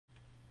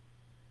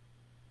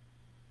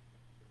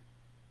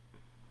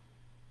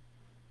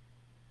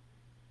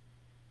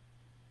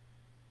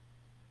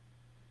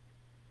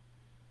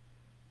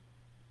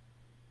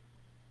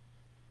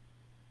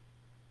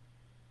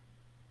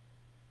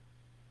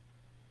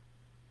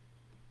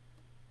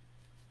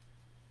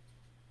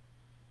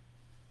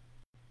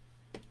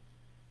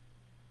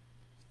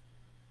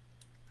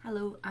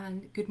Hello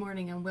and good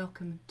morning and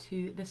welcome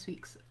to this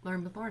week's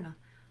Learn with Lorna.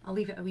 I'll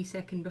leave it a wee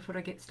second before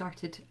I get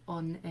started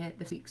on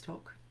this week's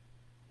talk.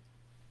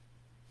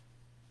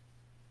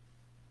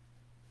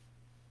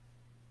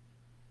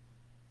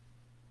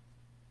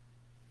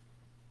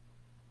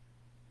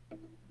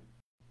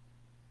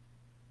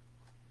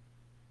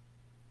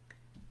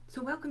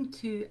 So welcome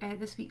to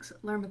this week's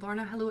Learn with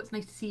Lorna. Hello, it's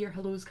nice to see your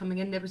hellos coming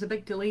in. There was a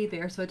big delay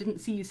there, so I didn't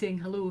see you saying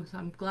hello, so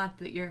I'm glad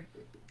that you're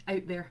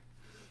out there.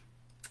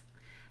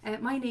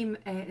 My name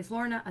is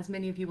Lorna. As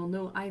many of you will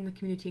know, I'm the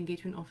Community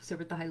Engagement Officer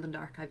with the Highland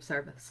Archive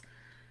Service.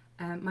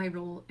 My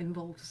role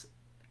involves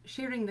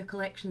sharing the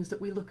collections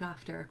that we look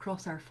after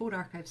across our 4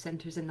 archive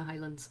centres in the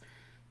Highlands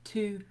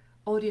to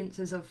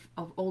audiences of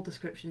all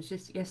descriptions.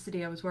 Just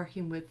yesterday I was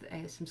working with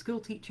some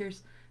school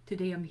teachers.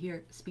 Today I'm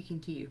here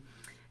speaking to you.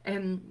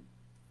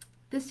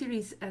 This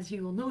series, as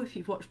you will know if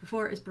you've watched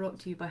before, is brought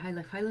to you by High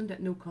Life Highland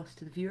at no cost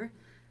to the viewer.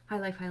 High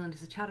Life Highland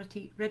is a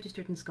charity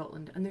registered in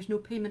Scotland, and there's no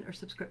payment or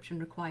subscription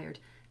required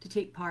to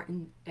take part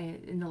in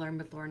the Learn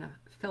with Lorna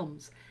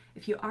films.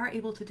 If you are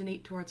able to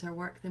donate towards our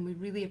work, then we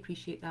really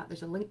appreciate that.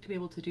 There's a link to be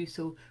able to do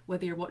so,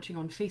 whether you're watching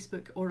on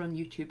Facebook or on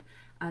YouTube.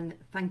 And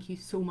thank you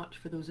so much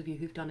for those of you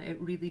who've done it. It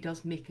really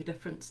does make a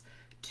difference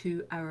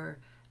to our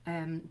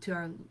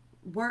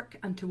work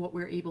and to what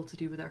we're able to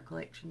do with our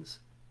collections.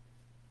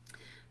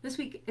 This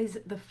week is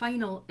the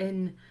final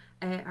in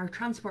our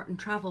transport and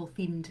travel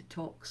themed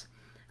talks,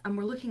 and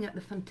we're looking at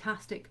the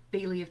fantastic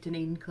Baillie of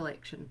Dunain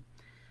collection.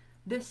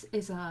 This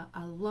is a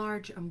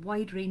large and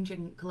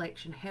wide-ranging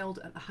collection held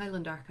at the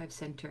Highland Archive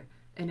Centre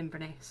in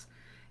Inverness.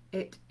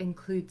 It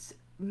includes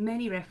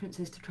many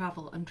references to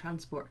travel and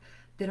transport.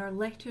 There are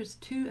letters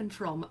to and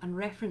from and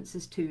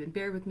references to, and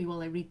bear with me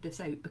while I read this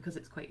out because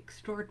it's quite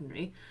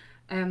extraordinary,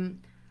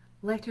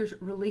 letters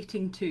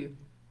relating to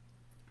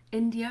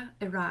India,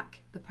 Iraq,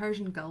 the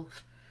Persian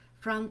Gulf,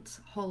 France,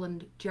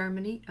 Holland,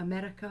 Germany,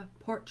 America,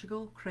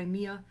 Portugal,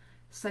 Crimea,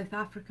 South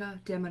Africa,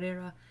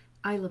 Demerara,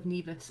 Isle of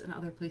Nevis and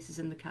other places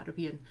in the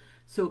Caribbean.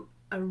 So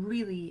a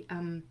really,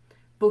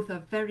 both a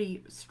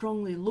very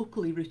strongly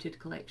locally rooted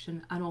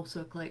collection and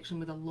also a collection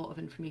with a lot of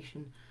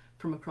information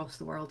from across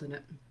the world in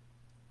it.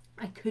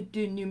 I could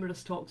do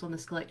numerous talks on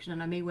this collection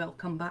and I may well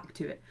come back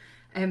to it.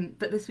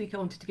 But this week I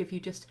wanted to give you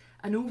just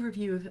an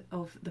overview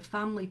of the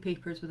family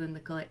papers within the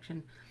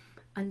collection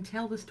and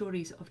tell the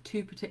stories of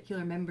 2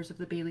 particular members of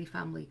the Baillie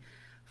family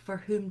for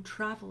whom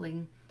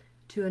travelling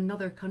to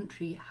another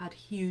country had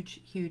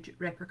huge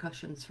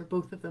repercussions. For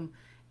both of them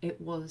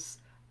it was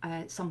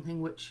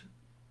something which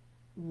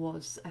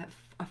was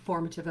a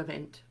formative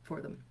event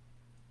for them.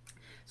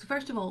 So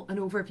first of all, an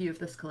overview of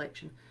this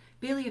collection.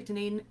 Baillie of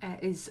Dunain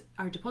is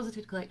our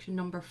deposited collection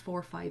number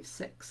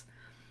 456.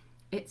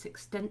 It's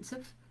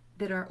extensive.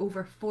 There are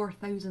over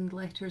 4,000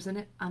 letters in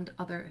it and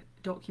other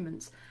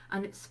documents,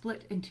 and it's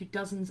split into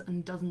dozens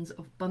and dozens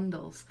of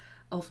bundles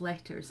of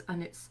letters,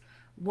 and it's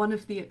one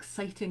of the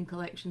exciting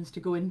collections to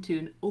go into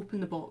and open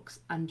the box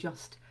and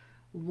just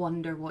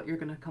wonder what you're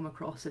going to come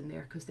across in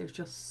there, because there's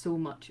just so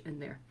much in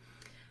there.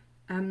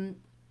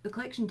 The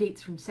collection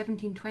dates from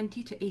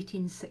 1720 to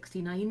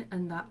 1869,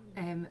 and that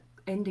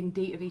ending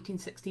date of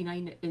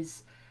 1869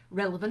 is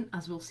relevant,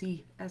 as we'll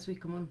see as we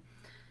come on.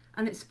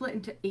 And it's split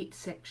into 8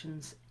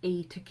 sections,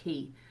 A to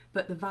K,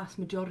 but the vast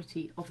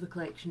majority of the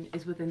collection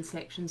is within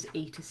sections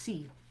A to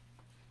C.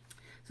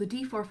 So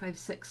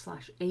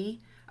D456/A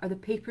are the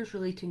papers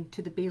relating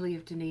to the Baillie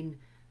of Dunain,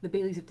 the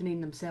Baillies of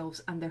Dunain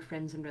themselves and their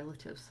friends and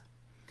relatives.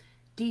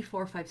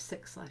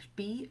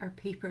 D456/B are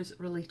papers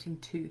relating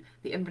to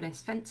the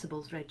Inverness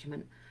Fencibles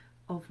Regiment,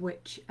 of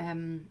which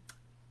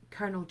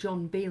Colonel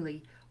John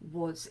Baillie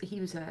was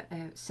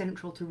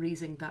central to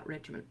raising that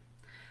regiment.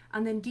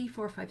 And then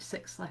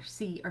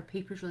D456/C are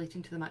papers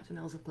relating to the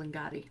Macdonells of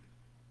Glengarry.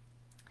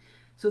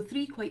 So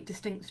 3 quite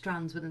distinct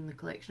strands within the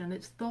collection, and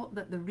it's thought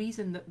that the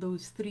reason that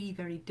those 3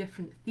 very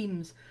different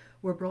themes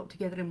were brought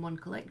together in one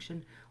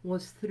collection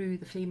was through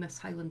the famous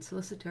Highland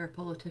solicitor,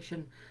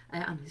 politician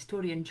and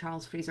historian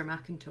Charles Fraser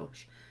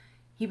Mackintosh.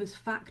 He was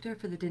factor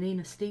for the Dunain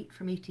estate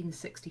from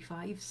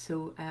 1865,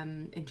 so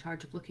in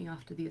charge of looking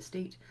after the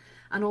estate,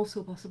 and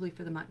also possibly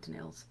for the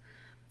Macdonells.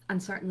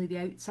 And certainly the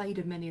outside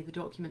of many of the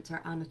documents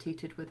are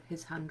annotated with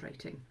his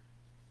handwriting.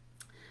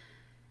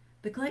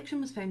 The collection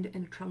was found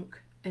in a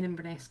trunk in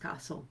Inverness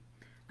Castle,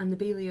 and the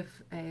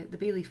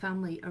Baillie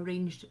family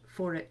arranged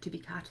for it to be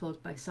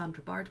catalogued by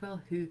Sandra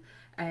Bardwell, who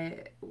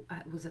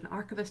was an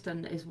archivist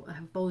and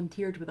have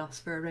volunteered with us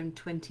for around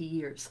 20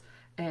 years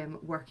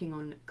working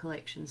on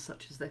collections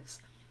such as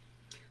this.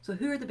 So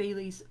who are the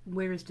Baillies?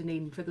 Where is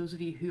Dunain, for those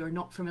of you who are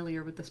not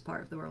familiar with this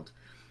part of the world?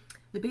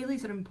 The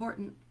Baillies are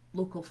important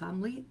local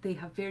family. They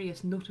have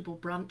various notable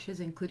branches,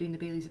 including the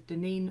Baillies of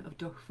Dunain, of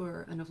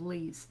Durfur and of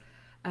Leys,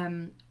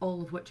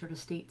 all of which are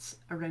estates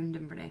around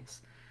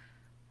Inverness.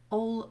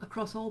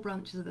 Across all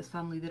branches of this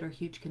family there are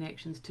huge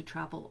connections to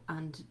travel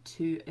and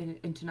to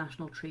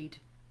international trade.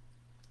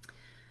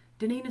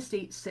 Dunain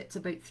Estate sits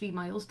about 3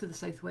 miles to the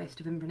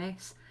southwest of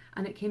Inverness,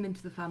 and it came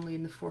into the family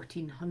in the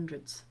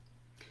 1400s.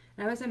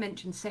 Now, as I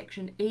mentioned,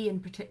 section A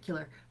in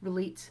particular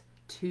relates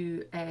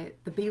to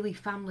the Baillie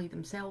family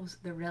themselves,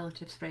 their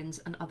relatives, friends,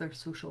 and other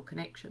social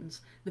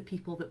connections, the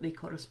people that they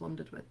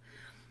corresponded with.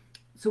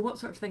 So what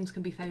sort of things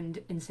can be found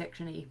in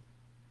Section A?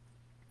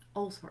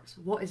 All sorts.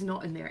 What is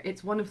not in there?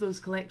 It's one of those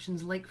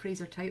collections like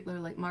Fraser Tytler,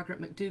 like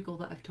Margaret McDougall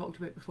that I've talked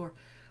about before,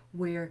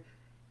 where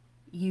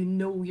you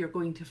know you're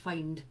going to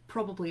find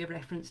probably a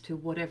reference to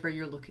whatever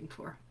you're looking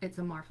for. It's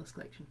a marvellous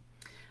collection.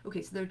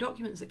 Okay, so there are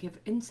documents that give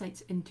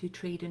insights into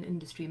trade and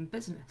industry and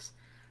business.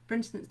 For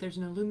instance, there's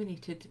an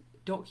illuminated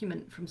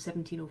document from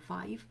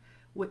 1705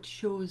 which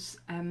shows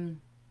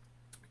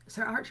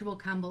Sir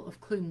Archibald Campbell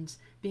of Clunes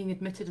being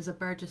admitted as a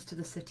burgess to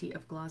the city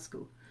of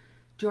Glasgow.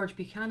 George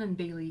Buchanan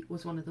Baillie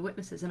was one of the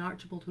witnesses, and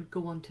Archibald would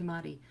go on to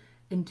marry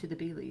into the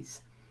Baillies.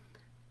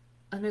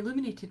 An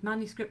illuminated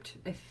manuscript,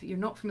 if you're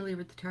not familiar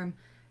with the term,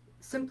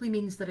 simply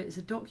means that it is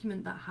a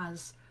document that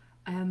has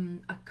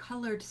a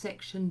coloured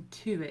section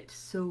to it,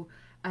 so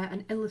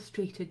an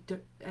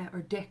illustrated or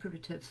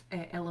decorative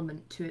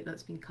element to it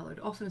that's been coloured,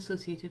 often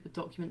associated with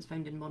documents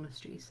found in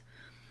monasteries.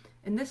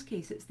 In this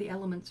case, it's the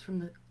elements from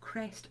the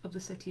crest of the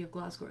city of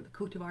Glasgow, or the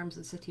coat of arms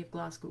of the city of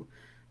Glasgow,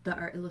 that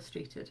are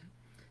illustrated.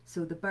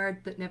 So the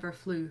bird that never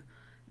flew,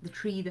 the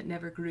tree that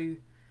never grew,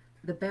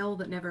 the bell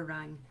that never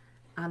rang,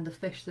 and the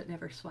fish that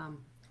never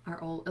swam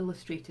are all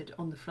illustrated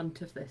on the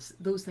front of this.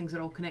 Those things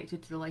are all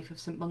connected to the life of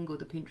St Mungo,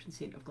 the patron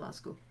saint of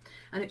Glasgow.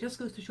 And it just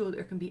goes to show that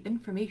there can be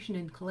information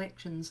in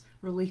collections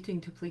relating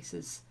to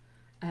places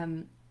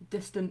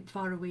distant,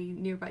 far away,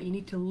 nearby. You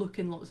need to look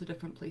in lots of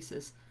different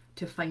places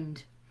to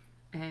find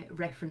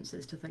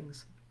references to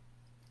things.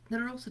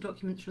 There are also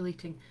documents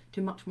relating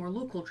to much more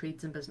local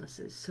trades and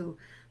businesses. So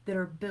there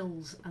are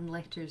bills and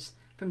letters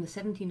from the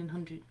 1700s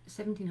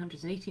and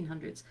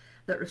 1800s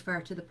that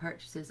refer to the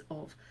purchases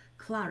of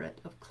claret,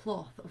 of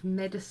cloth, of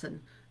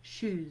medicine,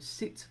 shoes,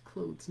 suits of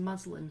clothes,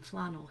 muslin,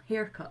 flannel,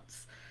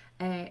 haircuts,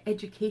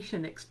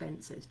 education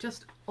expenses,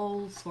 just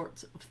all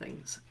sorts of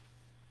things.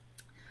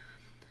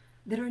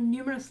 There are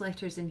numerous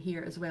letters in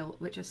here as well,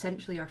 which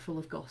essentially are full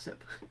of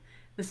gossip.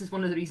 This is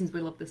one of the reasons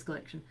we love this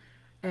collection.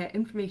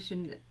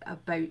 Information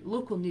about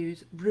local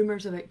news,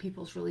 rumours about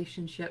people's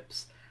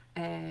relationships,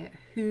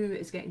 who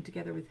is getting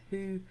together with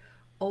who,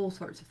 all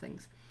sorts of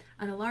things.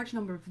 And a large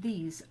number of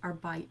these are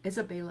by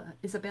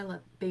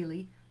Isabella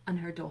Baillie and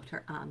her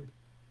daughter Anne.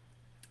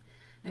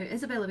 Now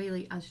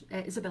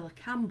Isabella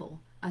Campbell,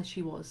 as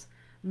she was,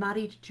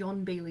 married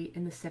John Baillie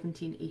in the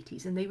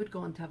 1780s, and they would go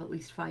on to have at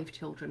least 5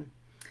 children.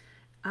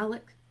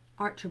 Alec,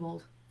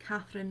 Archibald,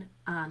 Catherine,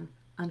 Anne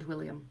and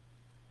William.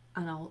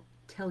 And I'll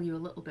tell you a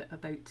little bit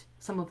about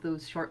some of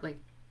those shortly.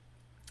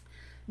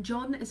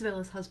 John,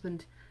 Isabella's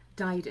husband,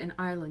 died in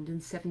Ireland in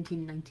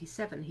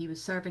 1797. He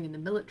was serving in the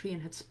military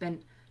and had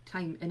spent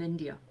time in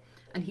India,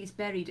 and he's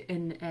buried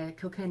in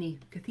Kilkenny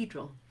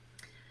Cathedral.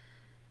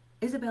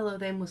 Isabella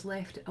then was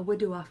left a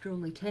widow after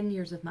only 10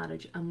 years of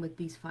marriage and with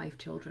these 5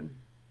 children.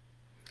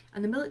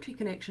 And the military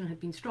connection had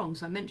been strong,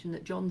 so I mentioned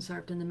that John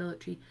served in the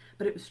military,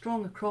 but it was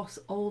strong across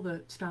all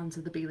the strands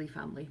of the Baillie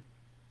family.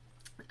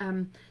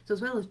 So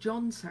as well as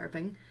John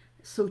serving,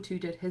 so too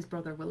did his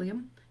brother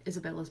William,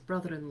 Isabella's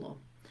brother-in-law.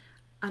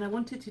 And I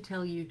wanted to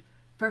tell you,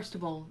 first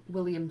of all,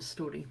 William's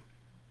story.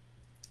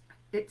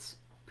 It's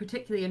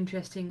particularly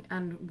interesting,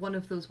 and one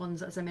of those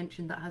ones, as I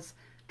mentioned, that has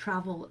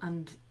travel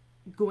and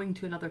going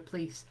to another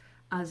place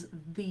as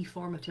the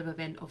formative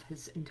event of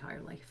his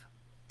entire life.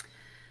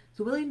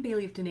 So William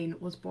Baillie of Dunain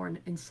was born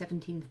in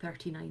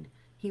 1739.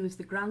 He was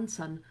the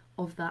grandson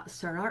of that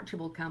Sir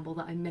Archibald Campbell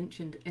that I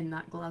mentioned in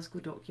that Glasgow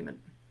document.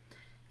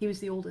 He was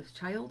the oldest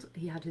child.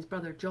 He had his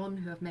brother John,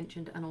 who I've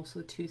mentioned, and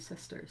also 2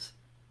 sisters.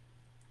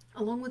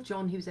 Along with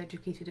John, he was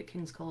educated at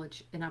King's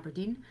College in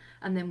Aberdeen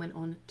and then went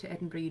on to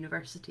Edinburgh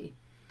University.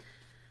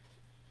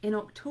 In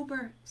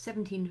October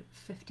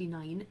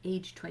 1759,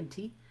 aged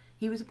 20,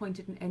 he was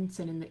appointed an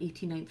ensign in the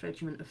 89th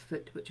Regiment of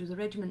Foot, which was a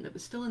regiment that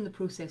was still in the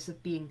process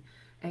of being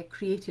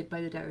created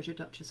by the Dowager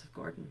Duchess of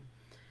Gordon.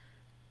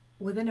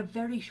 Within a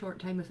very short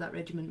time of that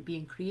regiment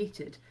being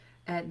created,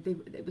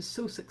 it was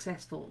so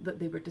successful that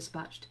they were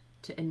dispatched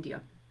to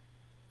India.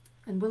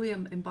 And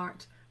William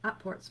embarked at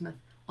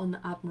Portsmouth on the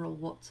Admiral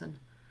Watson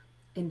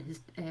in his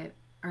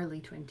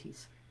early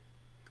 20s.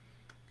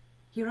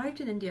 He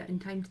arrived in India in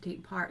time to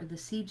take part in the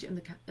siege and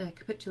the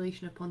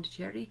capitulation of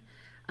Pondicherry,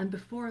 and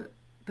before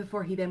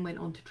he then went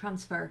on to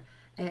transfer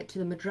to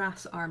the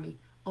Madras Army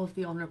of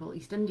the Honourable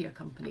East India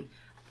Company.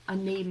 A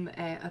name,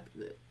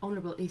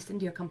 Honourable East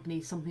India Company,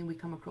 is something we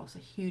come across a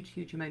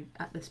huge amount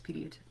at this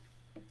period.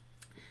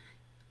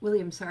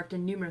 William served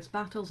in numerous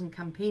battles and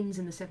campaigns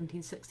in the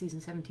 1760s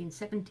and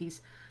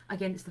 1770s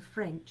against the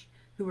French,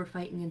 who were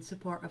fighting in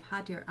support of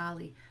Hyder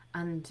Ali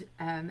and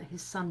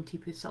his son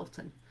Tipu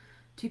Sultan.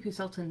 Tipu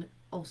Sultan,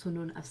 also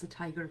known as the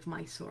Tiger of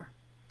Mysore.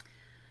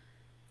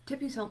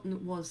 Tipu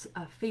Sultan was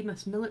a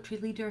famous military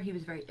leader. He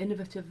was a very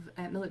innovative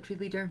military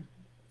leader,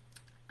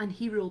 and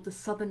he ruled the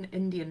southern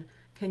Indian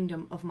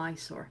kingdom of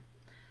Mysore.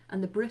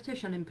 And the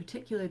British, and in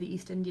particular the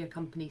East India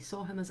Company,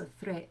 saw him as a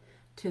threat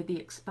to the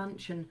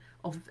expansion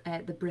of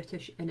the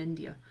British in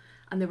India.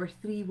 And there were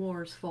 3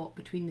 wars fought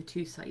between the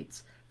 2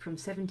 sides, from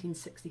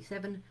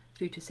 1767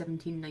 through to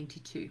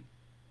 1792.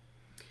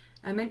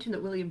 I mentioned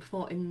that William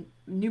fought in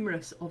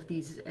numerous of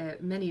these,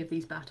 many of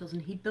these battles,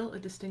 and he built a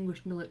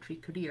distinguished military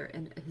career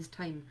in his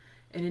time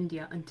in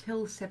India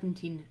until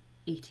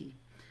 1780,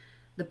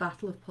 the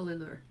Battle of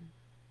Pollilur.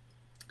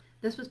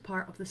 This was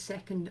part of the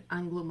Second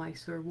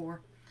Anglo-Mysore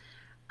War,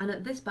 and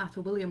at this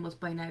battle William was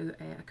by now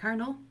a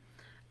colonel,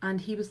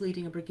 and he was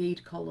leading a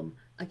brigade column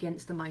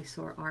against the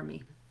Mysore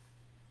army.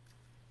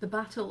 The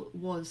battle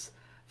was,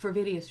 for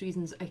various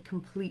reasons, a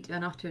complete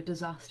and utter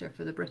disaster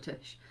for the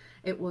British.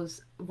 It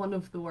was one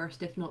of the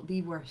worst, if not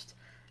the worst,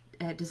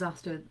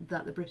 disaster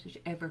that the British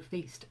ever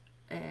faced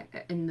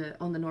on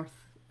the North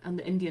and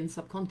the Indian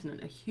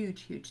subcontinent. A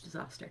huge, huge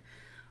disaster.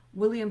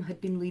 William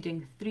had been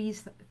leading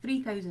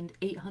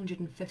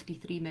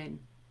 3,853 men,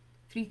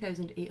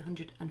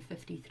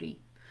 3,853,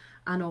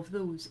 and of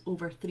those,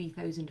 over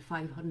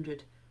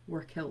 3,500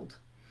 were killed.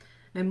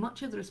 Now,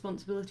 much of the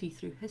responsibility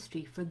through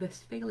history for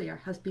this failure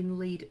has been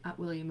laid at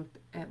William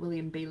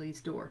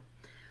Baillie's door,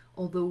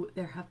 although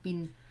there have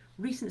been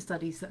recent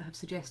studies that have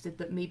suggested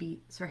that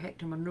maybe Sir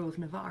Hector Munro of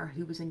Navarre,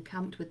 who was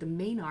encamped with the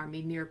main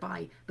army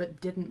nearby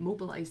but didn't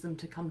mobilise them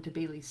to come to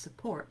Baillie's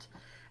support,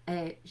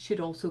 should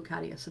also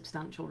carry a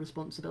substantial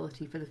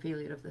responsibility for the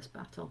failure of this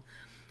battle.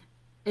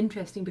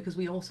 Interesting, because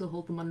we also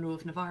hold the Munro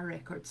of Navarre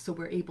records, so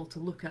we're able to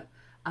look at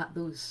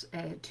those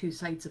two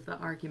sides of that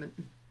argument.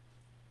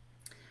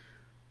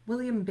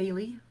 William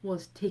Baillie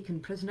was taken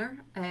prisoner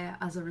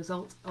as a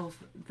result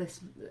of this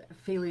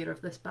failure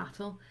of this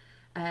battle.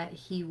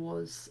 He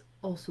was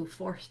also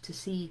forced to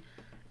see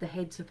the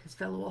heads of his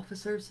fellow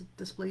officers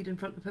displayed in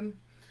front of him.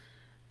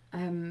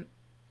 And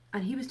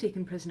he was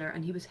taken prisoner,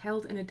 and he was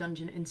held in a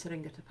dungeon in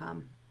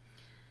Seringatapam.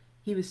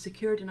 He was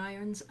secured in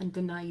irons and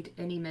denied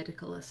any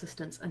medical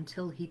assistance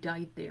until he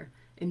died there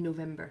in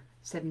November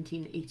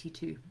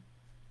 1782.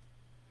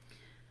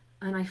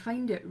 And I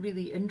find it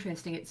really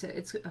interesting. It's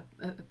a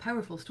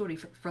powerful story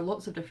for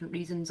lots of different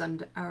reasons,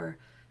 and our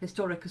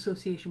historic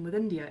association with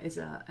India is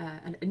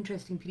an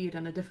interesting period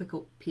and a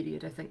difficult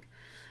period, I think.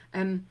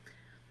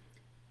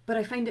 But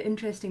I find it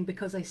interesting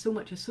because I so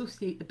much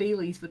associate the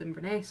Baillies with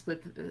Inverness,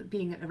 with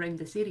being around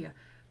this area.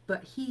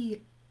 But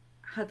he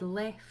had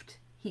left,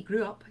 he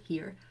grew up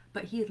here,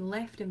 but he had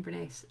left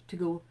Inverness to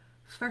go,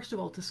 first of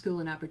all, to school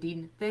in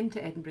Aberdeen, then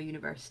to Edinburgh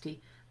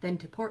University, then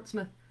to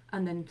Portsmouth,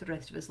 and then the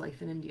rest of his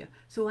life in India.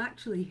 So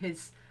actually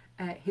his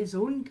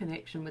own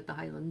connection with the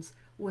Highlands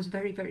was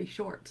very, very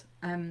short.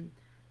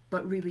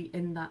 But really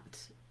in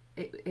that,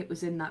 it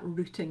was in that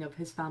rooting of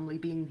his family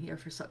being here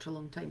for such a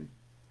long time.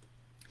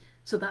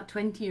 So that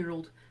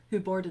 20-year-old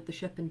who boarded the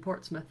ship in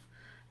Portsmouth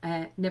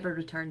never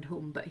returned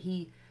home, but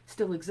he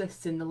still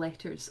exists in the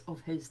letters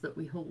of his that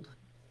we hold.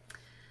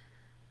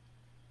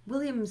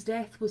 William's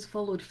death was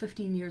followed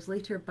 15 years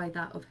later by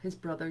that of his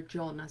brother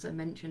John, as I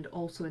mentioned,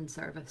 also in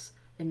service,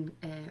 in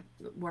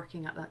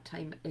working at that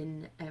time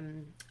in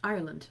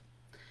Ireland.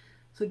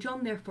 So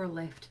John therefore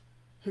left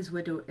his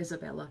widow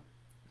Isabella,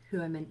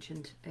 who I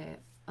mentioned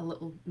a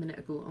little minute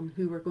ago, on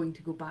who we're going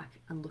to go back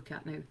and look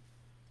at now.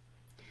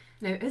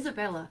 Now,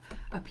 Isabella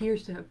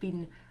appears to have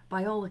been,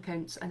 by all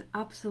accounts, an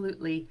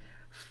absolutely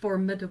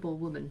formidable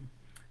woman,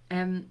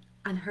 and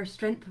her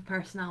strength of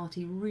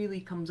personality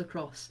really comes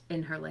across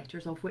in her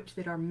letters, of which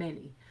there are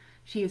many.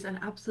 She is an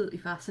absolutely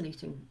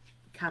fascinating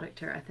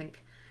character, I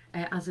think,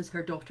 as is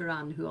her daughter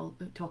Anne, who I'll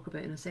talk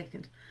about in a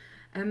second.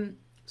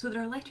 So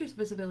there are letters of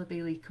Isabella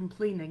Baillie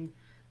complaining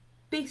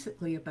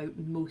basically about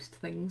most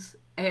things,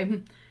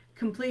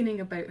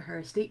 complaining about her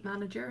estate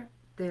manager.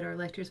 There are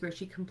letters where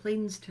she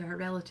complains to her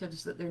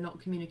relatives that they're not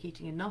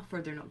communicating enough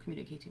or they're not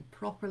communicating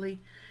properly.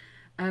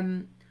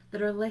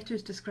 There are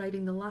letters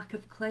describing the lack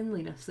of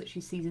cleanliness that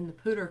she sees in the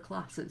poorer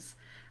classes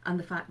and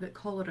the fact that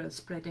cholera is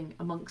spreading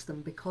amongst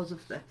them because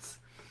of this.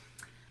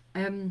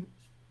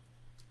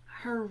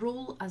 Her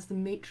role as the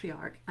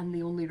matriarch and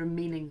the only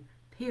remaining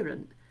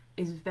parent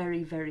is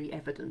very, very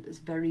evident. It's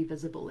very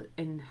visible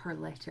in her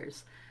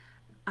letters,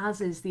 as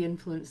is the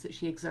influence that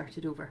she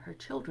exerted over her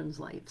children's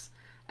lives.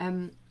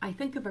 I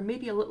think of her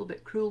maybe a little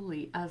bit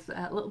cruelly as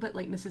a little bit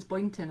like Mrs.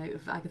 Boynton out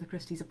of Agatha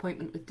Christie's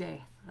Appointment with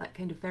Death, that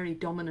kind of very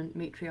dominant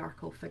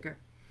matriarchal figure.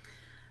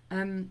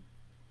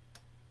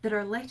 There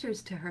are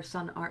letters to her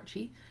son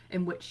Archie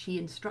in which she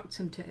instructs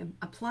him to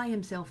apply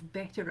himself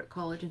better at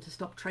college and to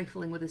stop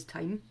trifling with his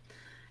time,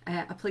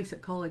 a place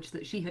at college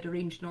that she had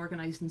arranged and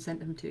organised and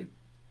sent him to.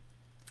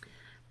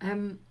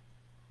 An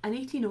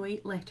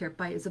 1808 letter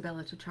by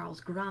Isabella to Charles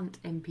Grant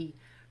MP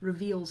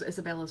reveals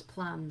Isabella's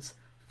plans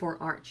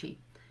for Archie.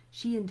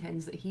 She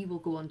intends that he will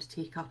go on to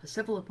take up a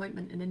civil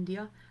appointment in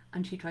India,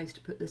 and she tries to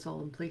put this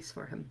all in place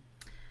for him.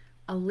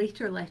 A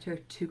later letter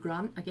to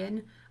Grant,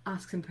 again,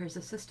 asks him for his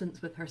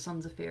assistance with her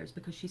son's affairs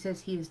because she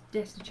says he is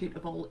destitute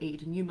of all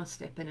aid and you must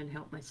step in and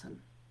help my son.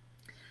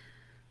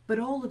 But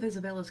all of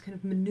Isabella's kind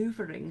of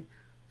manoeuvring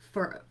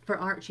for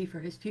Archie for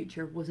his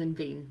future was in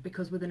vain,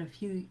 because within a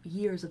few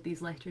years of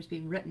these letters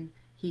being written,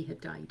 he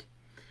had died.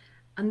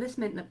 And this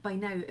meant that by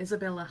now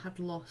Isabella had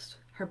lost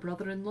her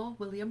brother-in-law,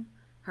 William,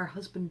 her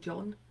husband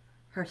John,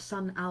 her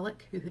son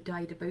Alec, who had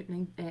died about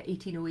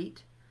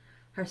 1808,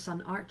 her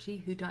son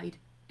Archie, who died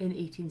in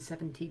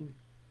 1817.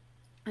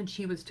 And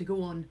she was to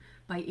go on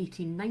by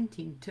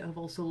 1819 to have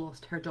also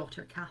lost her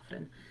daughter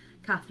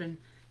Catherine,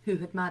 who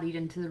had married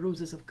into the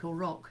Roses of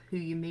Kilrock, who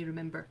you may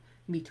remember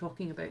me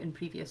talking about in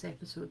previous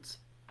episodes.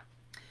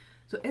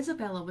 So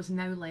Isabella was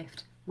now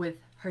left with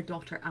her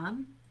daughter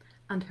Anne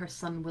and her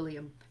son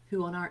William,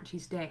 who on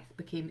Archie's death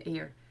became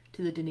heir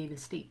to the Dunain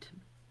estate.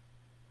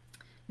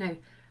 Now,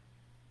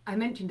 I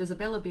mentioned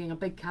Isabella being a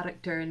big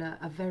character and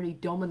a very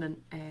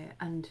dominant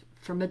and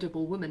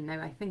formidable woman.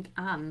 Now, I think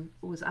Anne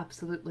was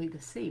absolutely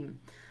the same.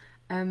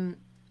 Anne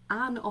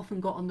often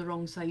got on the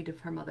wrong side of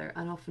her mother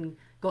and often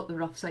got the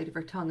rough side of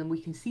her tongue, and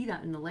we can see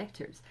that in the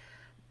letters.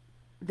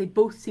 They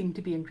both seem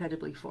to be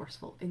incredibly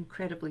forceful,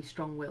 incredibly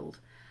strong-willed,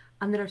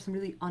 and there are some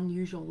really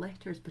unusual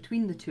letters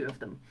between the two of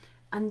them.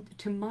 And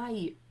to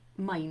my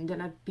mind,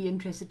 and I'd be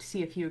interested to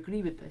see if you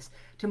agree with this,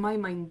 to my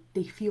mind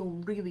they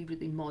feel really,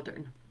 really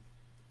modern.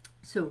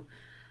 So,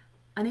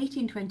 an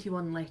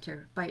 1821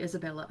 letter by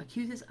Isabella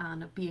accuses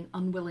Anne of being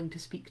unwilling to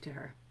speak to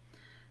her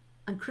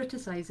and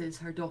criticises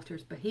her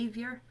daughter's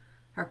behaviour,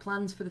 her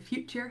plans for the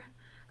future,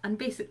 and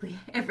basically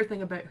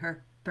everything about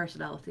her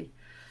personality.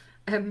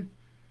 And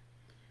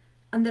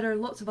there are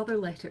lots of other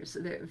letters,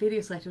 there are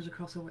various letters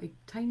across a wide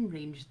time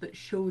range that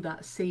show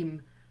that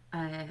same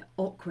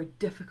awkward,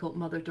 difficult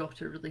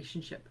mother-daughter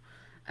relationship.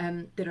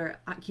 There are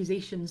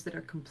accusations, there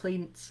are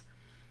complaints.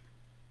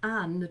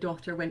 Anne, the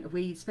daughter, went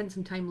away, spent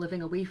some time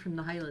living away from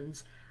the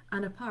Highlands,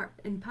 and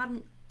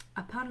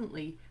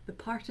apparently the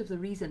part of the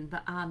reason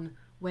that Anne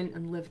went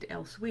and lived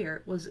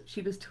elsewhere was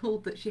she was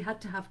told that she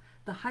had to have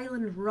the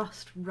Highland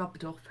rust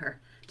rubbed off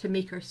her to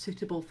make her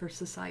suitable for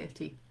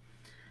society.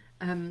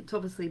 So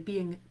obviously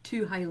being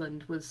too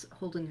Highland was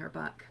holding her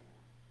back.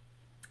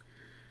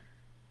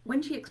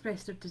 When she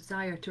expressed her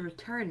desire to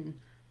return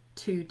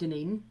to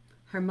Dunain,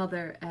 her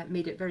mother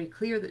made it very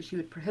clear that she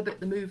would prohibit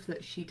the move,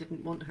 that she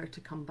didn't want her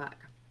to come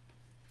back.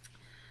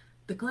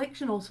 The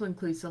collection also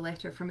includes a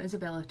letter from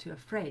Isabella to a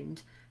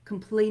friend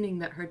complaining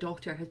that her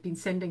daughter had been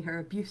sending her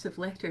abusive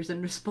letters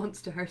in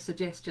response to her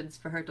suggestions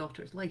for her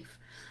daughter's life.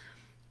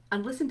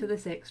 And listen to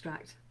this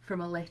extract from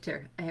a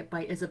letter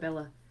by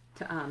Isabella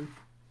to Anne.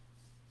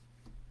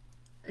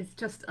 It's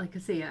just, like I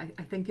say,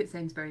 I think it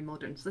sounds very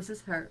modern. So this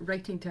is her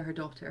writing to her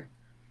daughter.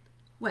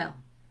 Well,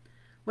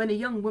 when a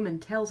young woman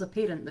tells a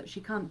parent that she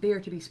can't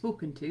bear to be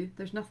spoken to,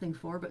 there's nothing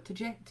for but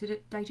to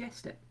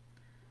digest it.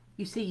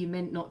 You say you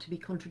meant not to be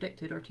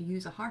contradicted, or to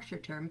use a harsher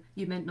term,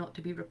 you meant not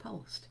to be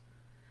repulsed.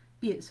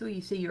 Be it so,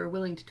 you say you are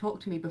willing to talk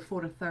to me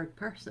before a third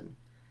person.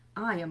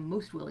 I am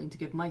most willing to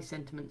give my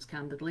sentiments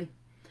candidly,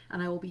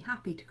 and I will be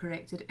happy to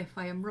correct it if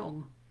I am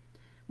wrong.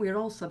 We are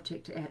all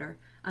subject to error,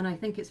 and I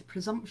think it's a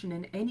presumption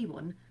in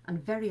anyone,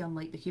 and very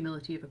unlike the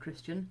humility of a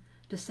Christian,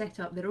 to set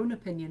up their own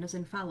opinion as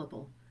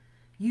infallible.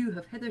 You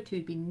have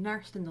hitherto been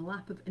nursed in the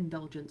lap of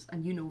indulgence,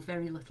 and you know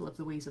very little of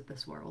the ways of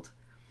this world.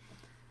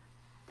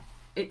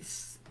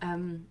 It's,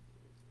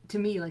 to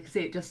me, like I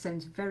say, it just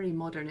sounds very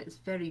modern. It's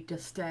very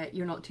just,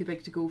 you're not too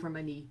big to go over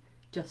my knee.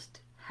 Just,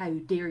 how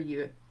dare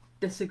you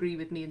disagree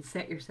with me and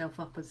set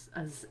yourself up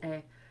as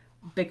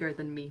bigger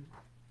than me.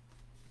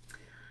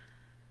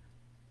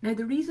 Now,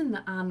 the reason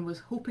that Anne was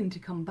hoping to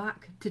come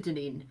back to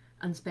Dunain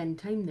and spend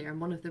time there, and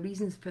one of the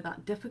reasons for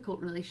that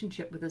difficult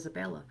relationship with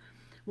Isabella,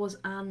 was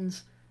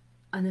Anne's,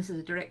 and this is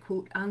a direct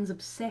quote, Anne's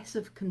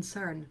obsessive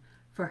concern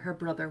for her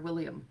brother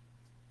William.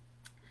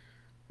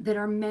 There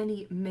are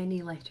many,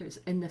 many letters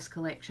in this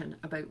collection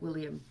about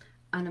William,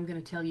 and I'm going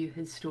to tell you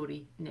his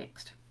story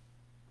next.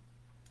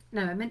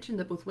 Now, I mentioned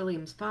that both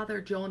William's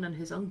father, John, and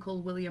his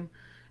uncle, William,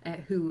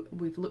 who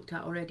we've looked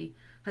at already,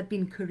 had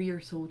been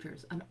career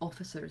soldiers and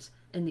officers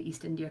in the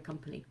East India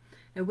Company.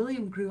 Now,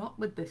 William grew up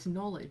with this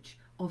knowledge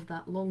of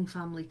that long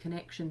family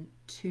connection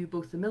to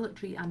both the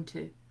military and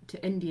to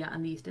India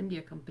and the East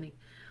India Company.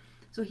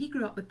 So he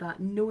grew up with that,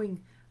 knowing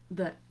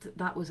that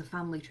that was a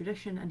family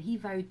tradition, and he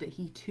vowed that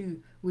he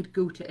too would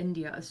go to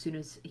India as soon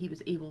as he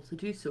was able to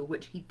do so,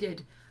 which he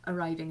did,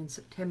 arriving in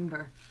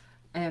September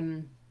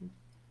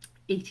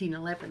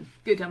 1811.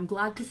 Good, I'm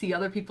glad to see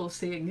other people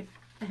saying,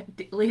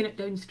 laying it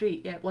down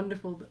straight. Yeah,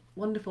 wonderful,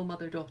 wonderful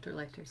mother-daughter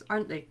letters,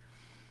 aren't they?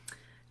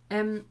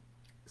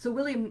 So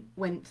William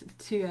went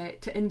to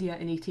India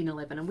in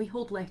 1811, and we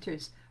hold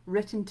letters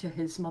written to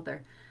his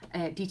mother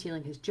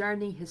detailing his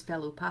journey, his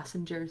fellow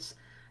passengers.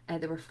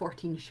 There were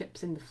 14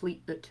 ships in the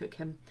fleet that took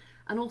him,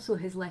 and also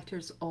his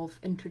letters of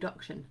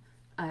introduction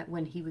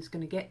when he was going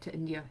to get to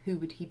India. Who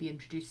would he be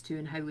introduced to,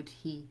 and how would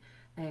he,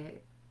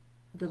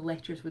 the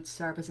letters would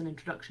serve as an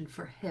introduction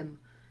for him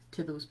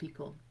to those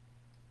people.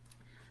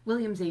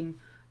 William's aim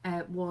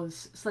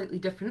was slightly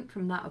different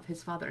from that of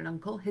his father and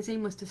uncle. His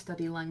aim was to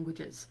study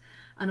languages,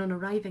 and on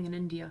arriving in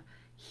India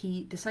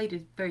he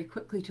decided very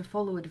quickly to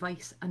follow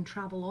advice and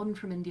travel on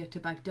from India to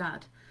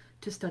Baghdad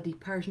to study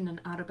Persian and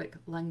Arabic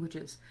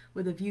languages,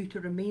 with a view to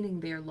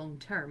remaining there long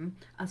term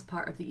as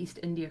part of the East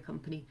India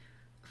Company,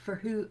 for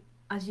who,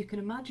 as you can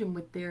imagine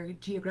with their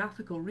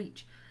geographical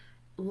reach,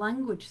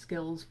 language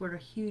skills were a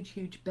huge,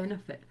 huge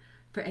benefit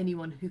for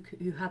anyone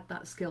who had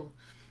that skill.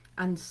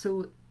 And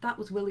so that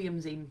was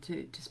William's aim,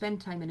 to spend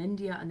time in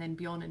India and then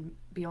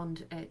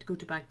beyond to go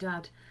to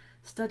Baghdad,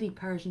 study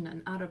Persian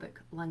and Arabic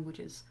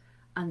languages,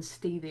 and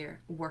stay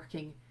there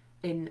working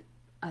in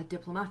a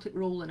diplomatic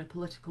role, in a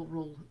political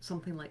role,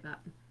 something like that.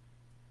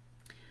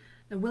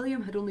 Now,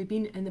 William had only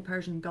been in the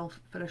Persian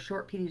Gulf for a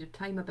short period of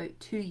time, about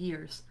 2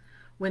 years,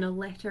 when a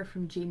letter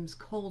from James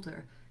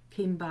Calder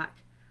came back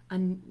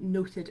and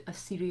noted a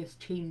serious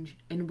change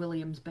in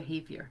William's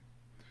behaviour.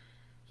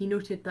 He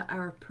noted that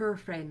our poor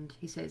friend,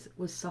 he says,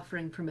 was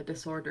suffering from a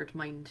disordered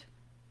mind.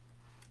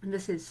 And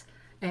this is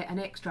an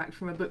extract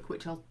from a book,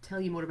 which I'll tell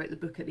you more about the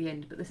book at the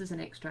end, but this is an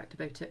extract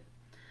about it.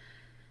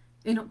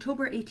 In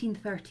October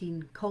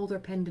 1813, Calder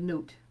penned a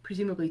note,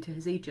 presumably to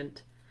his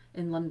agent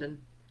in London,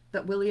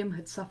 that William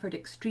had suffered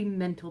extreme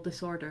mental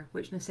disorder,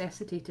 which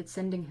necessitated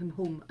sending him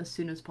home as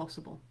soon as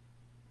possible.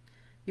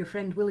 Your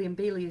friend William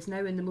Baillie is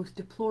now in the most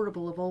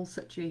deplorable of all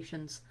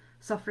situations,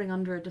 suffering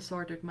under a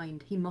disordered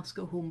mind. He must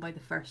go home by the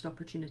first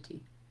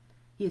opportunity.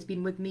 He has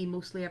been with me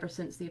mostly ever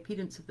since the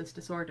appearance of this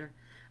disorder,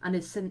 and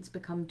has since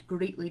become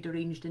greatly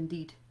deranged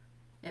indeed.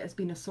 It has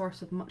been a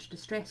source of much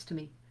distress to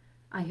me.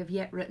 I have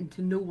yet written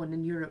to no one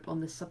in Europe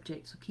on this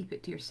subject, so keep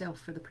it to yourself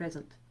for the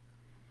present.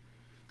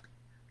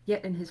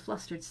 Yet in his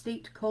flustered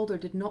state, Calder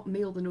did not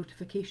mail the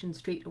notification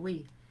straight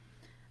away,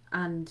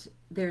 and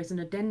there is an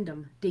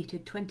addendum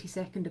dated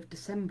 22nd of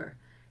December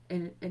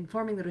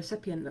informing the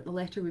recipient that the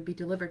letter would be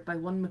delivered by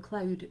one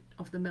MacLeod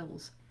of the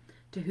Mills,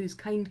 to whose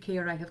kind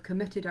care I have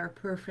committed our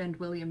poor friend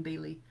William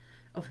Baillie,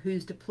 of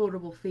whose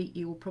deplorable fate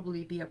you will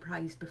probably be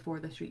apprised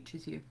before this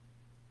reaches you.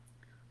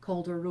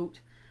 Calder wrote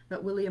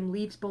that William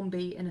leaves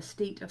Bombay in a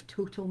state of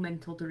total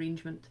mental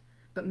derangement,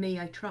 but may,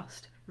 I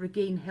trust,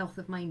 regain health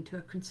of mind to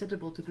a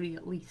considerable degree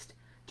at least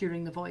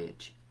during the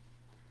voyage.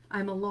 I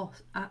am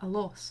at a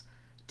loss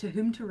to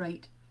whom to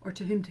write or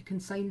to whom to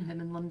consign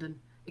him in London,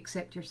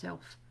 except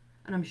yourself,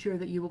 and I'm sure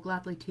that you will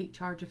gladly take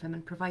charge of him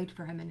and provide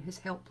for him in his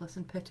helpless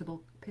and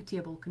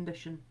pitiable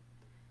condition.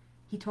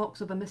 He talks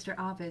of a Mr.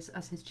 Aves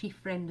as his chief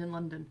friend in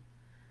London.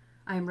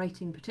 I am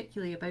writing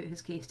particularly about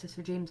his case to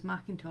Sir James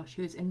Mackintosh,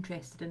 who is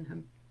interested in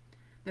him.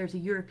 There is a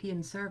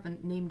European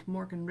servant named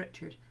Morgan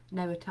Richard,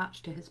 now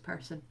attached to his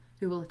person,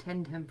 who will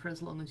attend him for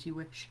as long as you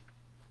wish.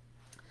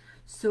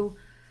 So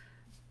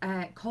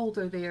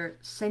Calder there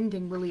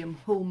sending William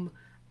home,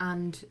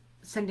 and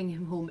sending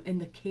him home in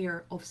the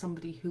care of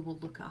somebody who will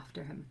look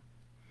after him.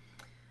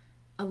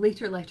 A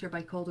later letter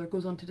by Calder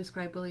goes on to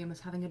describe William as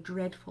having a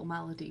dreadful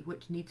malady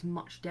which needs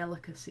much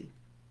delicacy.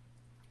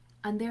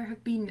 And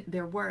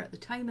there were at the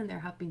time, and there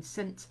have been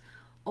since,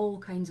 all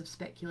kinds of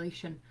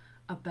speculation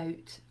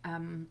about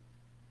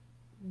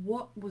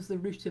what was the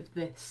root of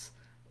this.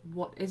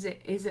 What is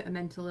it? Is it a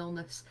mental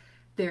illness?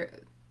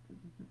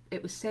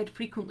 It was said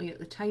frequently at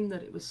the time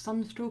that it was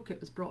sunstroke. It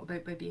was brought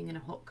about by being in a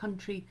hot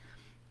country.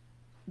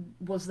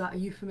 Was that a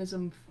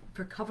euphemism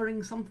for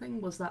covering something?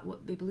 Was that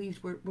what they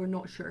believed? We're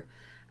not sure.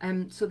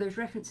 So there's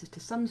references to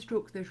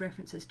sunstroke, there's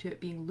references to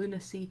it being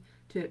lunacy,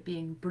 to it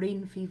being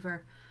brain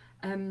fever,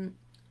 and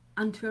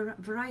to a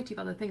variety of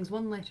other things.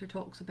 One letter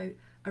talks about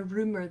a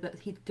rumour that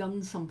he'd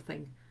done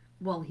something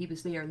while he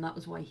was there, and that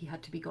was why he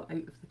had to be got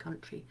out of the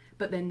country.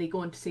 But then they go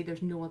on to say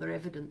there's no other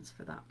evidence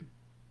for that.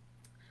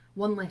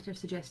 One letter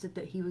suggested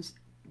that he was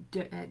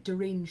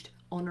deranged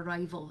on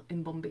arrival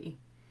in Bombay.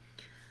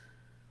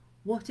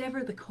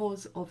 Whatever the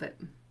cause of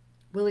it,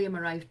 William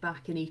arrived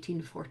back in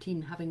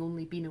 1814, having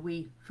only been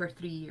away for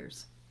 3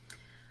 years.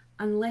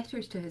 And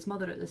letters to his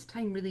mother at this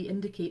time really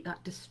indicate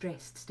that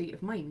distressed state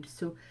of mind.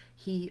 So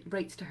he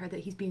writes to her that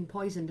he's being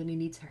poisoned and he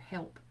needs her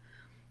help.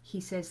 He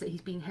says that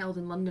he's being held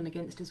in London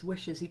against his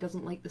wishes. He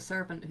doesn't like the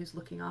servant who's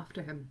looking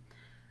after him.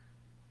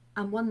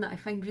 And one that I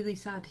find really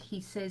sad,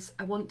 he says,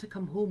 I want to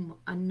come home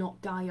and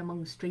not die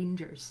among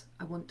strangers.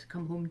 I want to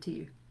come home to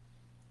you.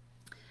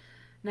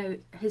 Now,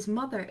 his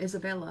mother,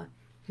 Isabella,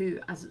 who,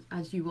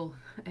 as you will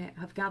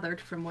have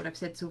gathered from what I've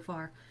said so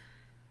far,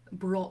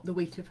 brought the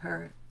weight of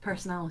her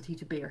personality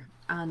to bear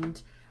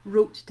and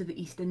wrote to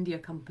the East India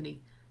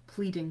Company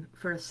pleading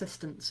for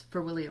assistance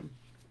for William.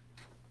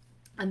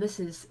 And this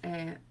is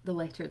the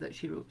letter that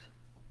she wrote.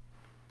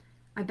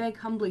 I beg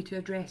humbly to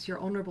address your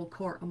Honourable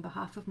Court on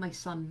behalf of my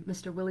son,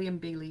 Mr. William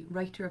Baillie,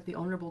 writer of the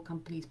Honourable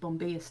Company's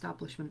Bombay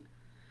establishment,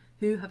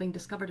 who, having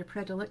discovered a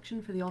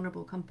predilection for the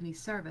Honourable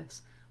Company's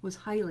service, was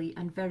highly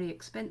and very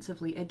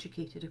expensively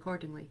educated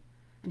accordingly,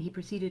 and he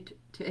proceeded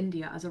to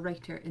India as a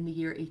writer in the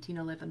year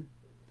 1811.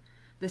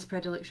 This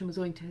predilection was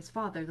owing to his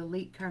father, the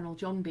late Colonel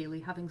John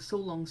Baillie, having so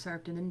long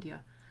served in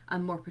India,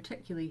 and more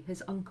particularly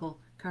his uncle,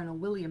 Colonel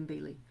William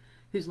Baillie,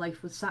 whose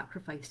life was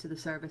sacrificed to the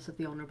service of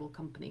the Honourable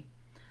Company,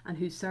 and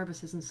whose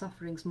services and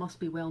sufferings must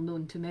be well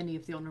known to many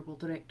of the Honourable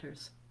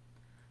Directors.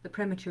 The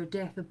premature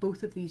death of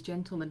both of these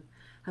gentlemen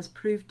has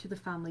proved to the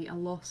family a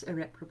loss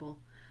irreparable,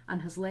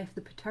 and has left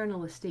the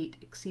paternal estate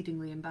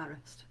exceedingly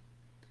embarrassed.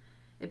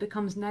 It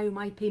becomes now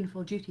my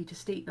painful duty to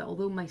state that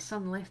although my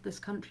son left this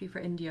country for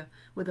India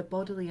with a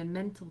bodily and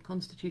mental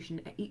constitution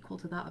equal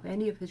to that of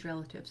any of his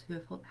relatives who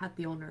have had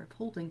the honour of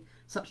holding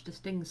such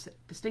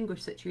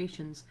distinguished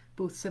situations,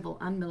 both civil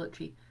and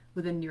military,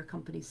 within your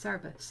company's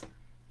service.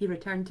 He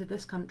returned to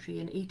this country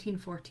in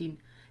 1814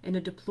 in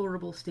a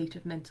deplorable state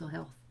of mental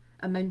health,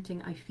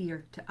 amounting, I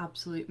fear, to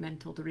absolute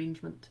mental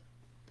derangement,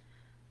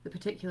 the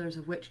particulars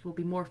of which will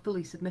be more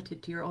fully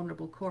submitted to your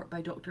honourable court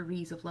by Dr.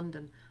 Rees of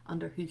London,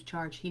 under whose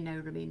charge he now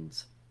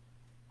remains.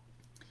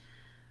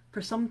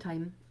 For some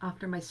time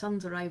after my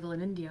son's arrival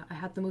in India, I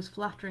had the most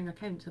flattering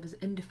accounts of his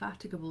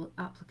indefatigable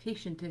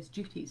application to his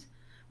duties,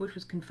 which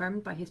was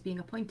confirmed by his being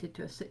appointed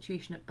to a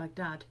situation at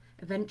Baghdad,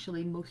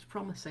 eventually most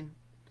promising.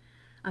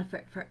 And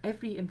for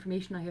every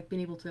information I have been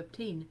able to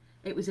obtain,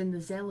 it was in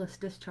the zealous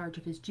discharge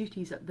of his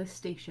duties at this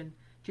station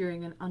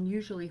during an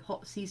unusually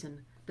hot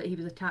season that he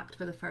was attacked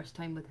for the first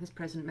time with his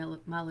present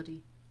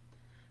malady.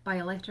 By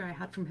a letter I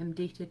had from him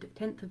dated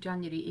 10th of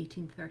January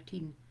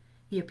 1813,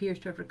 he appears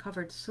to have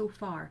recovered so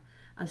far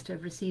as to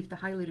have received the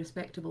highly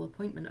respectable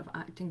appointment of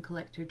Acting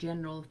Collector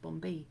General of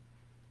Bombay,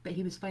 but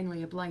he was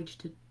finally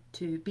obliged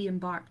to be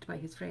embarked by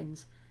his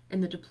friends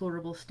in the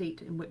deplorable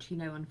state in which he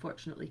now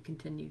unfortunately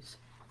continues.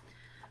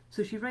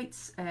 So she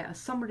writes a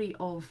summary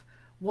of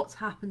what's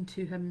happened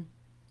to him,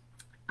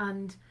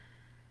 and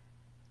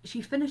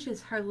she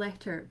finishes her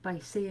letter by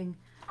saying,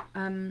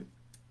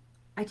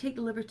 I take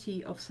the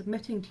liberty of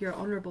submitting to your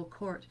honourable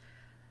court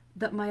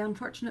that my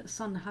unfortunate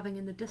son, having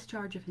in the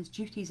discharge of his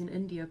duties in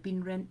India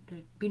been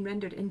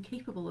rendered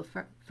incapable of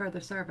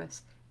further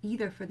service,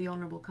 either for the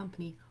honourable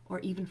company or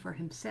even for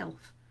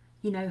himself,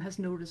 he now has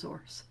no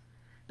resource.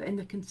 But in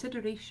the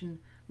consideration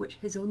which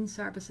his own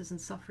services and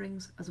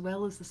sufferings, as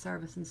well as the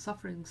service and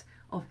sufferings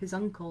of his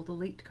uncle, the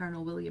late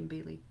Colonel William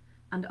Baillie,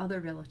 and other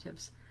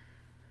relatives,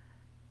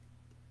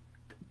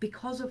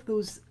 because of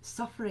those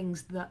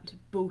sufferings that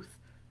both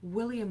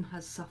William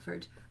has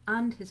suffered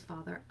and his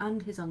father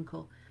and his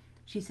uncle,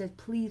 she said,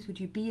 please would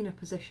you be in a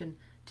position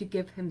to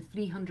give him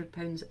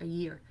 £300 a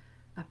year,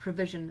 a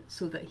provision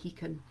so that he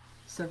can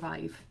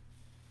survive,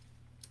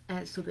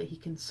 so that he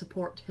can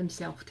support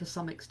himself to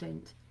some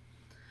extent.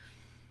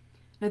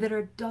 Now there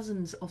are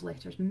dozens of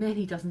letters,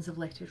 many dozens of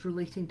letters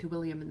relating to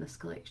William in this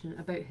collection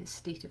about his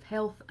state of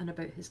health and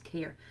about his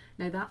care.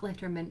 Now that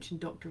letter mentioned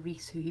Dr.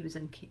 Rees, who he was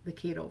in the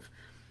care of,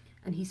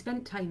 and he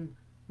spent time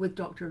with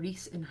Dr.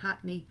 Rees in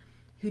Hackney,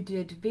 who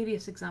did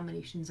various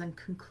examinations and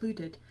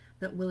concluded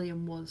that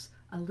William was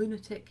a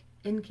lunatic,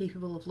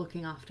 incapable of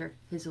looking after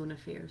his own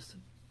affairs.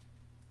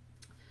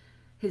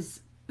 His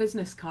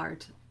business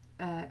card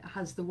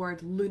has the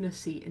word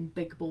lunacy in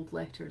big bold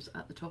letters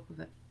at the top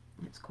of it.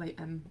 It's quite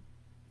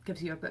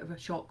gives you a bit of a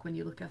shock when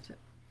you look at it.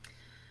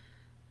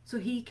 So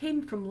he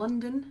came from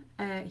London.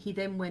 He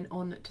then went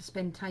on to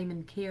spend time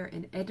in care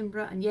in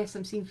Edinburgh. And yes,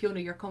 I'm seeing, Fiona,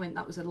 your comment,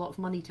 that was a lot of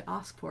money to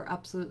ask for.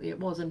 Absolutely it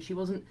was, and she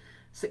wasn't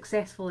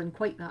successful in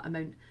quite that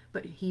amount,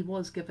 but he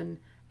was given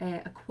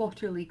a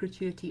quarterly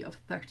gratuity of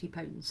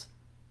 £30.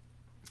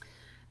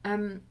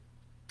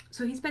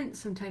 So he spent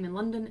some time in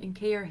London in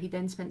care. He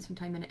then spent some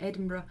time in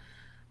Edinburgh,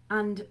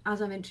 and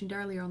as I mentioned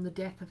earlier, on the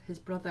death of his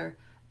brother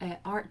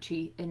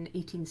Archie in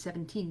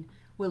 1817,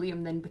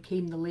 William then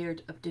became the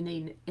Laird of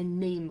Dunain in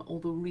name,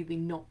 although really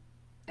not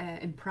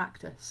in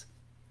practice.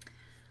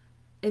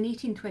 In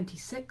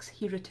 1826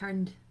 he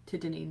returned to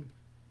Dunain,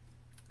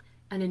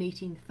 and in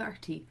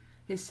 1830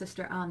 his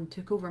sister Anne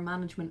took over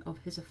management of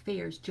his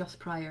affairs just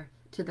prior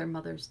to their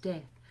mother's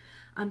death,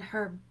 and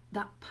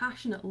that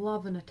passionate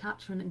love and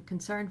attachment and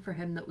concern for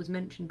him that was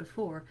mentioned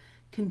before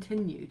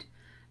continued,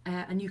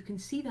 and you can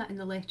see that in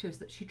the letters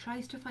that she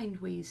tries to find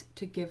ways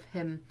to give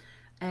him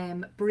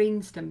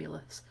brain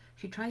stimulus.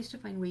 She tries to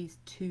find ways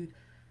to,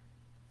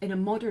 in a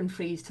modern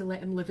phrase, to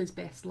let him live his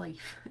best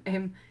life.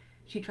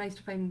 She tries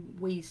to find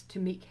ways to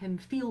make him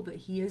feel that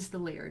he is the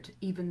laird,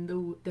 even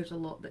though there's a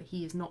lot that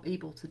he is not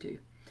able to do.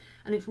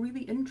 And it's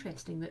really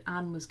interesting that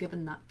Anne was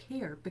given that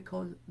care,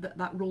 because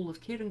that role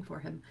of caring for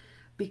him,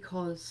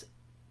 because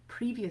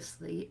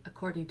previously,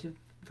 according to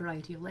a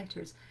variety of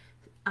letters,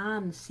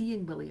 Anne,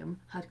 seeing William,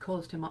 had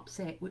caused him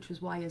upset, which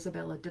was why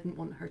Isabella didn't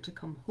want her to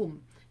come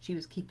home. She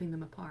was keeping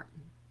them apart.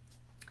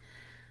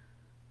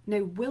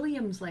 Now,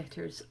 William's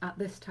letters at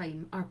this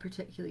time are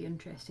particularly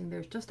interesting.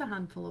 There's just a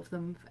handful of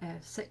them,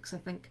 6 I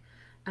think,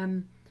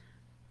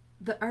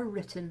 that are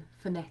written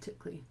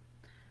phonetically.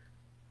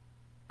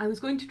 I was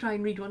going to try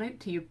and read one out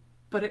to you,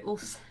 but it will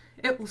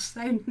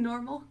sound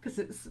normal because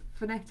it's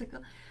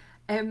phonetical.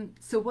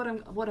 So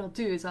what I'll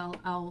do is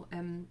I'll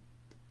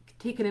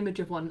take an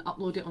image of one,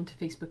 upload it onto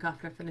Facebook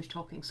after I finish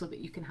talking, so that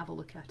you can have a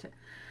look at it.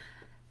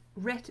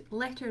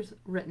 Letters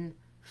written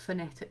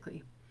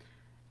phonetically.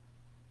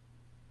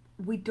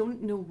 We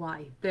don't know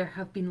why. There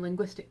have been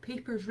linguistic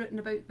papers written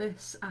about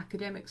this.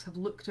 Academics have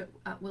looked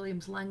at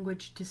William's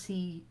language to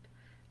see,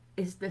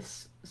 is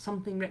this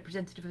something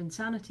representative of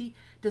insanity?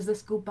 Does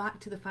this go back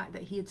to the fact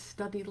that he had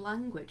studied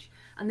language?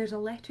 And there's a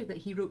letter that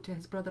he wrote to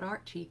his brother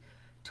Archie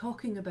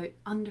talking about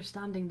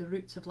understanding the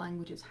roots of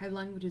languages, how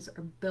languages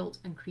are built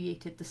and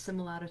created, the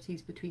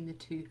similarities between the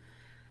two,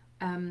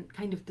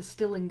 kind of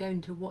distilling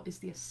down to what is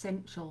the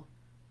essential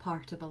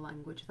part of a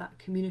language, that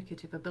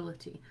communicative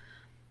ability.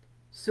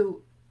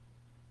 So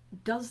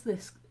does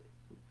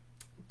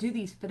do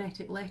these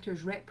phonetic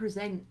letters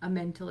represent a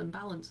mental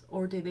imbalance,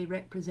 or do they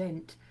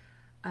represent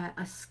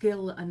a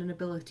skill and an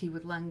ability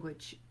with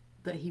language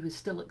that he was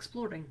still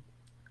exploring?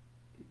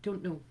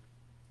 Don't know.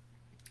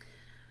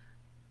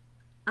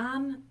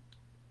 Anne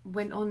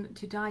went on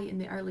to die in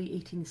the early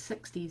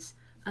 1860s,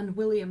 and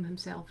William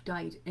himself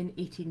died in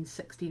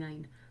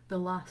 1869, the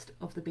last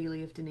of the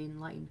Baillie of Dunain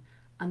line,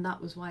 and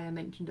that was why I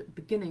mentioned at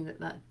the beginning that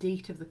that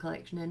date of the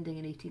collection ending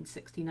in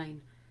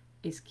 1869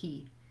 is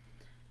key.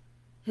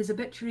 His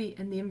obituary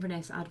in the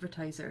Inverness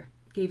Advertiser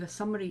gave a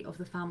summary of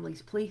the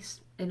family's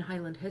place in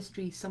Highland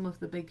history, some of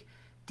the big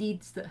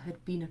deeds that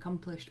had been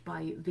accomplished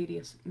by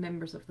various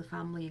members of the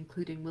family,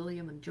 including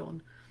William and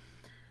John.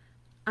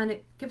 And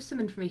it gives some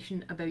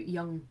information about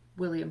young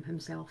William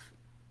himself.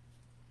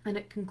 And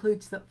it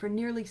concludes that for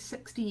nearly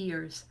 60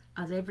 years,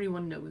 as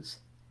everyone knows,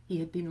 he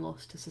had been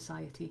lost to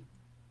society.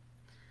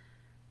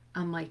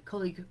 And my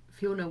colleague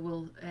Fiona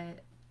will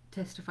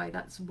testify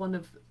that's one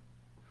of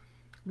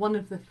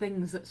the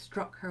things that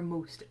struck her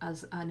most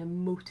as an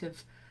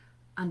emotive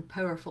and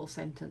powerful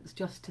sentence,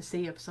 just to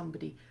say of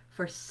somebody,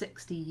 for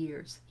 60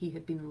 years he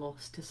had been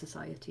lost to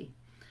society.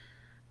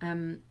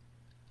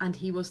 And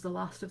he was the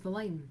last of the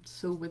line,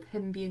 so with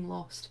him being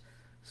lost,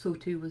 so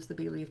too was the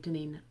Baillie of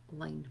Dunain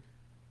line.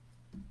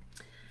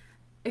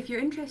 If you're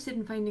interested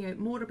in finding out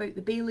more about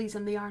the Baillies,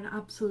 and they are an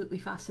absolutely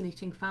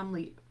fascinating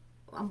family,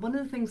 and one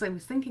of the things I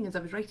was thinking as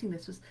I was writing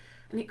this was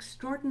an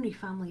extraordinary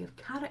family of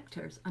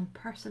characters and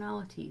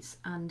personalities,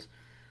 and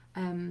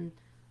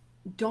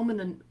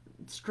dominant,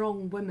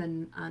 strong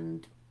women,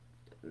 and,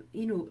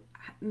 you know,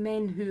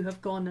 men who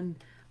have gone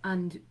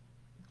and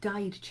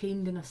died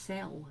chained in a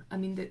cell. I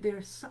mean, there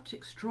are such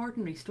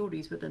extraordinary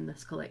stories within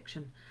this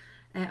collection.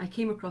 I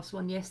came across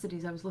one yesterday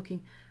as I was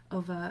looking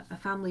of a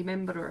family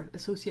member or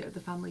associate of the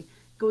family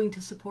going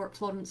to support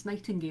Florence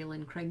Nightingale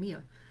in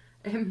Crimea.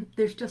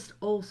 There's just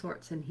all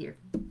sorts in here.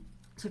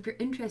 So if you're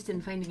interested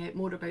in finding out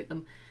more about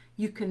them,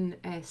 you can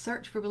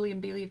search for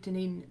William Baillie of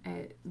Dunain,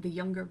 the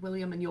younger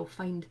William, and you'll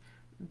find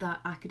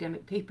that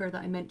academic paper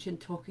that I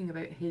mentioned talking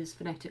about his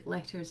phonetic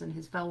letters and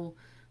his vowel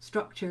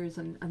structures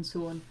and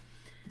so on.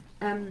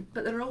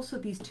 But there are also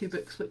these two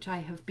books which I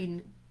have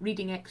been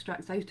reading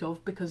extracts out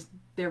of because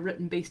they're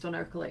written based on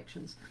our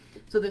collections.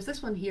 So there's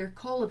this one here,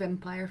 Call of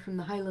Empire from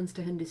the Highlands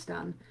to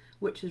Hindustan,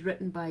 which is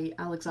written by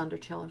Alexander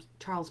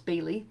Charles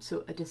Baillie,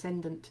 so a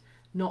descendant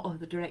not of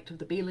the direct of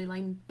the Baillie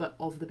line, but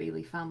of the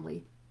Baillie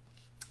family.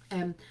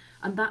 And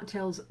that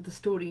tells the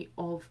story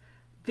of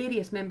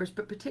various members,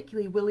 but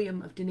particularly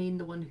William of Dunain,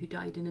 the one who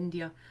died in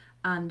India,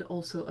 and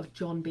also of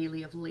John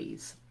Baillie of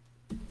Leys.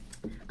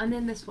 And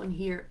then this one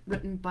here,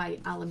 written by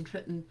Alan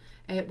Tritton,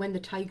 When the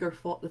Tiger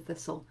Fought the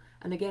Thistle.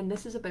 And again,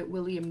 this is about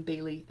William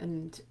Baillie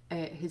and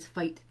his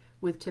fight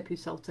with Tipu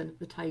Sultan,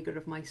 the Tiger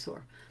of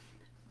Mysore.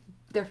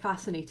 They're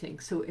fascinating,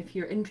 so if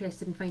you're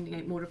interested in finding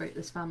out more about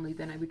this family,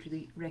 then I would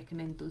really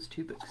recommend those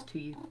two books to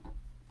you.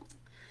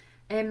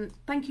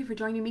 Thank you for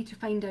joining me to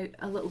find out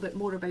a little bit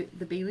more about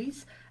the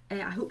Baillies. I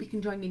hope you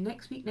can join me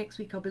next week. Next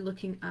week I'll be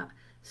looking at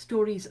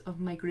stories of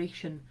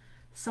migration,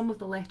 some of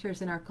the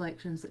letters in our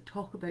collections that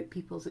talk about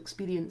people's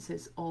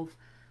experiences of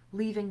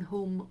leaving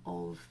home,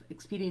 of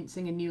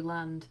experiencing a new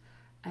land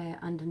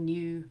and a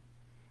new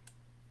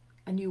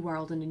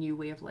world and a new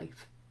way of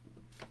life.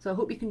 So I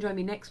hope you can join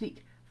me next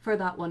week for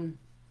that one.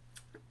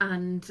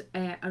 And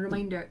a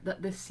reminder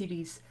that this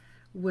series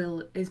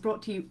is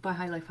brought to you by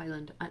High Life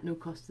Highland at no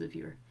cost to the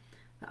viewer.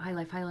 That High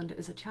Life Highland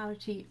is a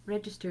charity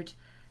registered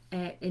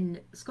in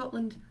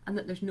Scotland, and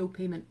that there's no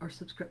payment or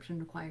subscription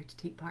required to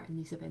take part in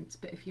these events.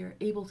 But if you're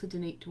able to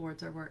donate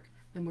towards our work,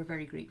 then we're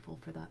very grateful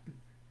for that.